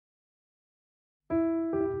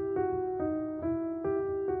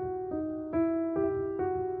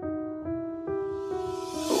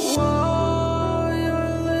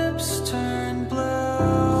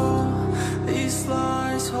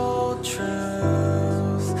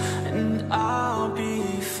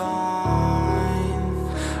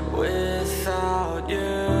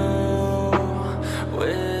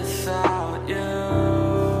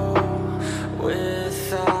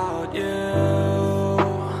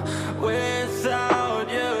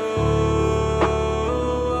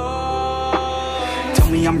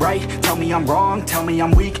I'm right, tell me I'm wrong. Tell me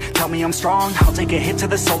I'm weak, tell me I'm strong. I'll take a hit to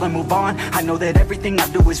the soul and move on. I know that everything I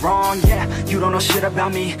do is wrong. Yeah, you don't know shit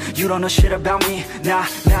about me, you don't know shit about me. Nah,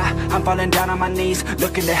 I'm falling down on my knees,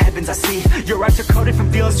 looking to heavens I see. Your eyes are coated from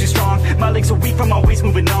feelings too strong. My legs are weak from always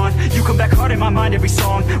moving on. You come back hard in my mind every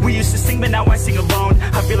song. We used to sing but now I sing alone.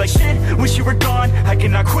 I feel like shit, wish you were gone. I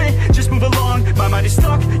cannot quit, just move along. My mind is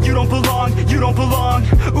stuck, you don't belong, you don't belong.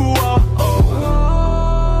 Ooh, oh, oh.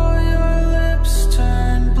 Oh, your lips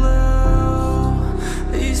turn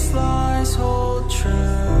blue. These lies hold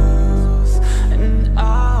truth, and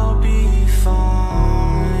I'll be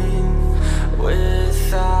fine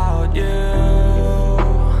without you.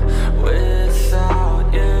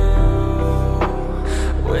 Without you.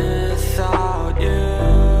 Without you.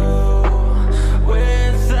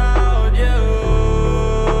 Without you.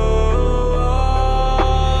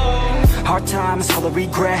 Hard times full of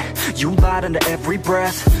regret. You lied under every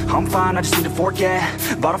breath. I'm fine, I just need to forget.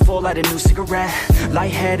 Bottle full, light a new cigarette.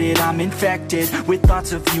 Lightheaded, I'm infected with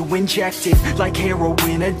thoughts of you injected, like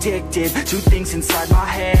heroin addicted to things inside my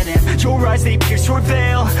head. And your eyes, they pierce your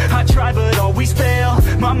veil. I try but always fail.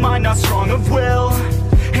 My mind not strong of will.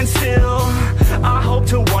 And still, I hope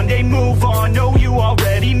to one day move on. Know you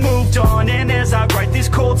already moved on. And as I write this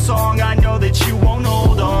cold song, I know that you won't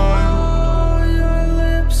hold on.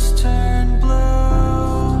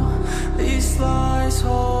 Lies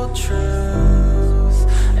hold truth,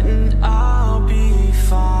 and I'll be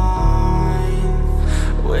fine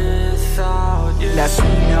without you. That's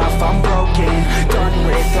enough, I'm broken, done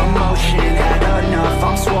with emotion. Had enough,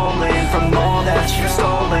 I'm swollen from all that you've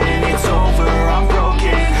stolen. It's over, I'm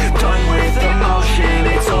broken, done with emotion.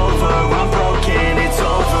 It's over, I'm broken, it's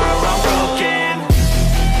over, I'm broken.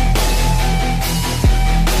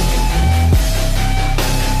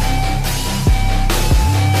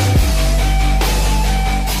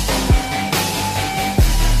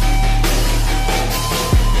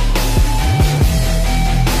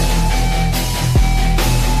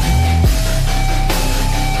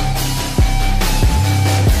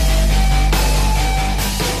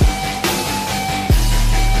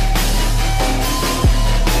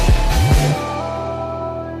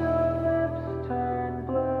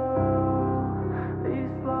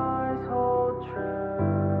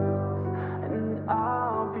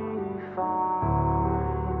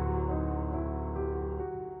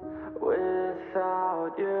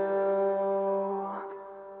 Without you.